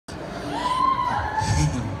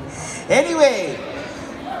Anyway,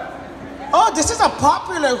 oh, this is a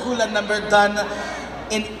popular hula number done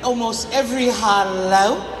in almost every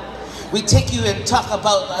halau. We take you and talk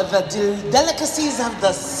about the delicacies of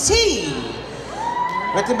the sea.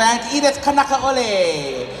 Written by Edith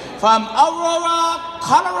Kanakaole from Aurora,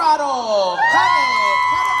 Colorado. Kane,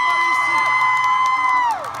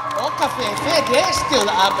 oh, cafe, they're still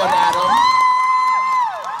up on Adam.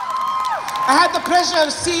 I had the pleasure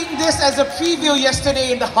of seeing this as a preview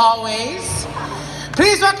yesterday in the hallways.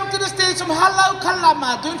 Please welcome to the stage from Halau,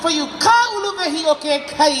 Kalama, doing for you Uluwehi,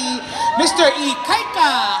 Hoike, Mr.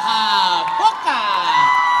 Ikaika, Halau.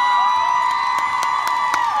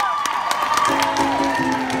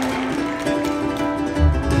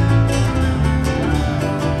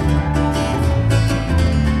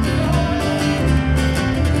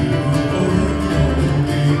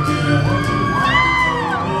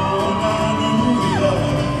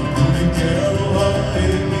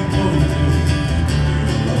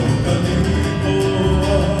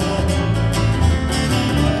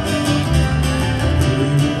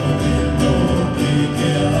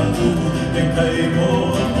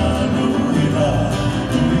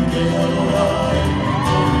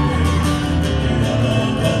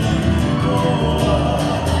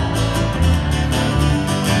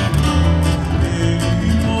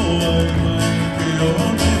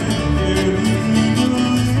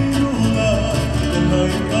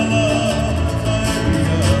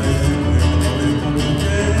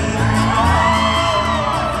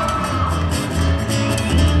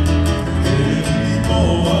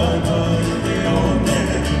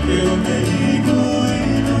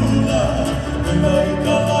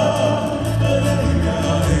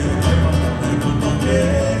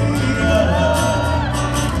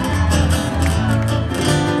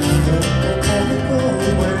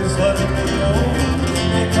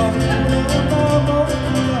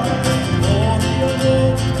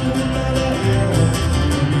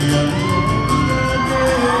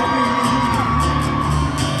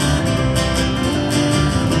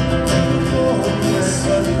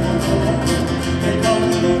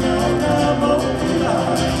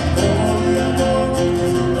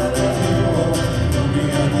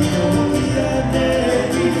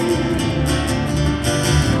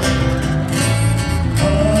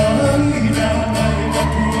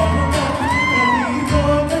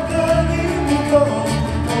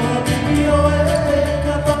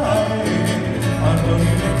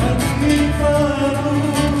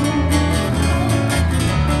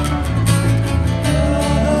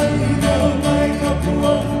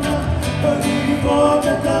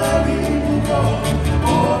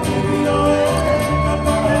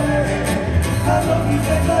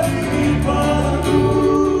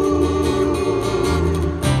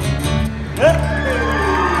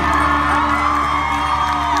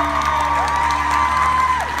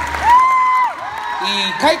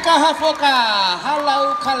 Ikaika hafoka,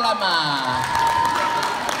 Halau Kalama.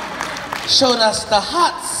 Showed us the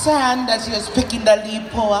hot sand as he was picking the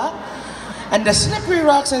lipoa and the slippery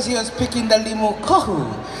rocks as he was picking the limukohu.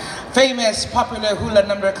 Famous popular hula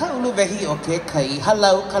number ka Uluwehi Hoike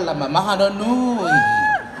Halau Kalama mahalo nui.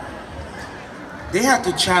 They have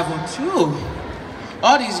to travel too.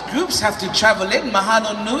 All these groups have to travel in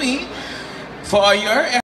mahalo nui for your